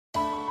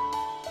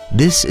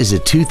This is a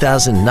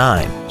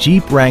 2009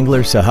 Jeep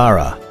Wrangler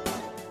Sahara.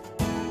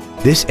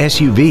 This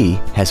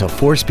SUV has a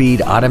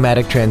 4-speed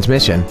automatic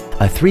transmission,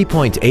 a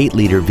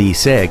 3.8-liter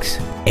V6,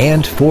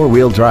 and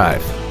 4-wheel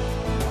drive.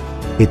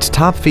 Its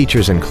top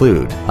features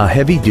include a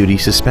heavy-duty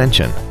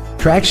suspension,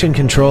 traction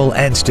control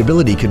and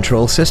stability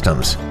control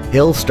systems,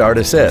 hill start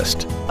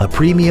assist, a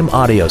premium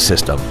audio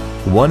system,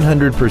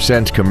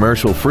 100%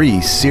 commercial-free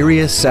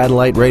Sirius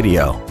satellite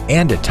radio,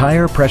 and a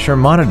tire pressure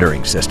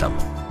monitoring system.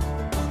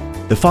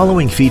 The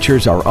following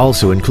features are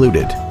also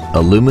included: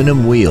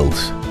 aluminum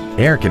wheels,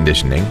 air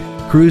conditioning,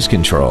 cruise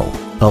control,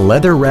 a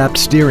leather-wrapped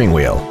steering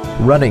wheel,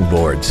 running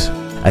boards,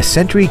 a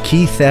Sentry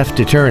key theft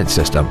deterrent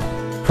system,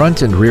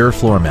 front and rear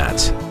floor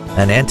mats,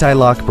 an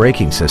anti-lock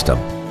braking system,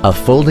 a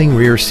folding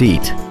rear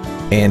seat,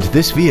 and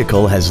this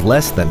vehicle has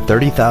less than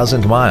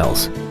 30,000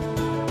 miles.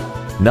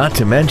 Not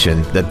to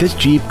mention that this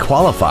Jeep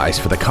qualifies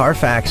for the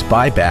Carfax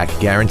buyback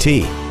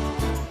guarantee.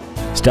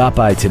 Stop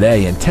by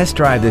today and test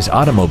drive this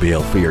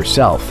automobile for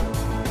yourself.